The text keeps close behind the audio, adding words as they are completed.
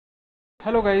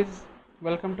Hello guys,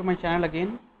 welcome to my channel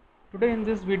again. Today in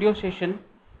this video session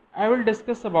I will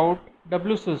discuss about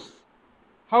WSUS,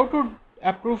 how to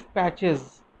approve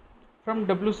patches from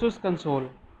WSUS console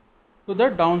to the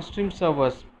downstream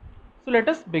servers. So let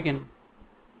us begin.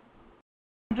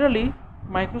 Generally,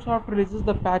 Microsoft releases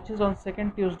the patches on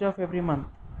second Tuesday of every month,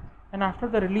 and after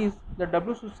the release the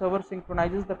WSUS server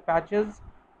synchronizes the patches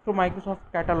through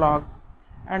Microsoft catalog,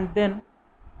 and then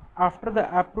after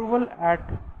the approval at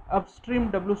upstream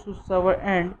WSUS server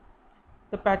end,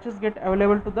 the patches get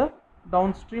available to the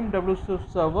downstream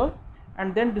WSUS server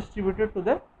and then distributed to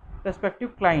the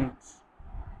respective clients.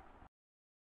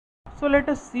 So let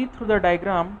us see through the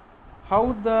diagram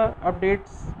how the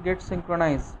updates get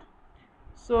synchronized.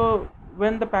 So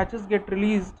when the patches get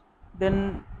released,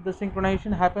 then the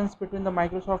synchronization happens between the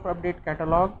Microsoft update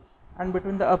catalog and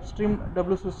between the upstream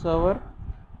WSUS server,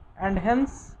 and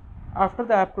hence after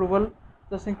the approval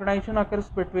the synchronization occurs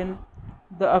between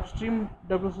the upstream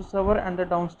WSUS server and the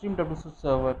downstream WSUS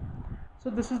server. So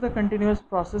this is the continuous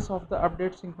process of the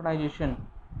update synchronization.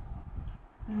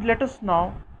 Let us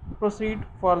now proceed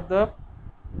for the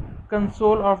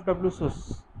console of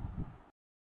WSUS.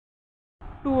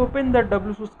 To open the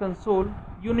WSUS console,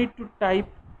 you need to type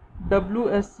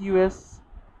WSUS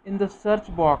in the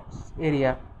search box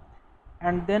area,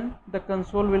 and then the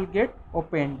console will get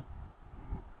opened.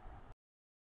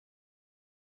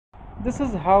 This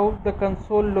is how the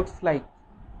console looks like.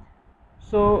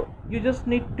 So you just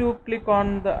need to click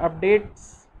on the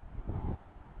updates.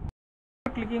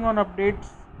 Clicking on updates,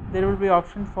 there will be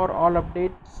option for all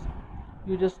updates.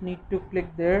 You just need to click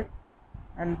there,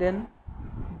 and then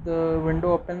the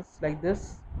window opens like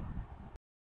this.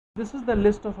 This is the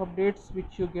list of updates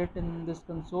which you get in this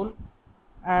console,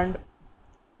 and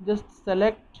just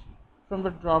select from the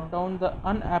drop down the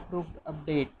unapproved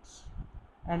updates,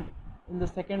 and in the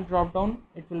second drop down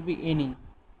it will be any.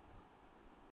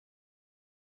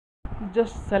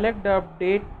 Just select the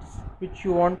updates which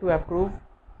you want to approve,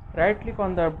 right click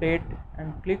on the update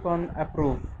and click on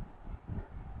approve.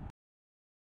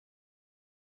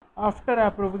 After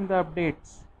approving the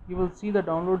updates, you will see the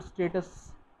download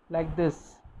status like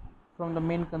this from the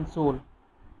main console,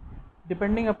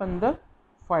 depending upon the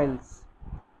files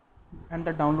and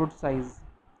the download size.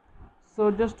 So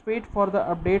just wait for the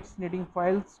updates needing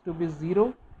files to be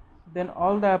 0, then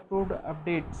all the approved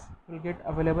updates will get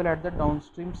available at the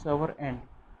downstream server end.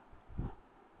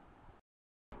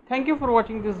 Thank you for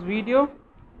watching this video.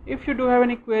 If you do have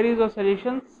any queries or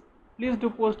suggestions, please do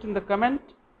post in the comment,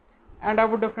 and I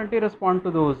would definitely respond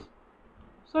to those.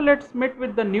 So let's meet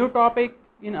with the new topic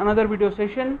in another video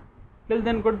session. Till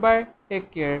then, goodbye, take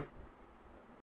care.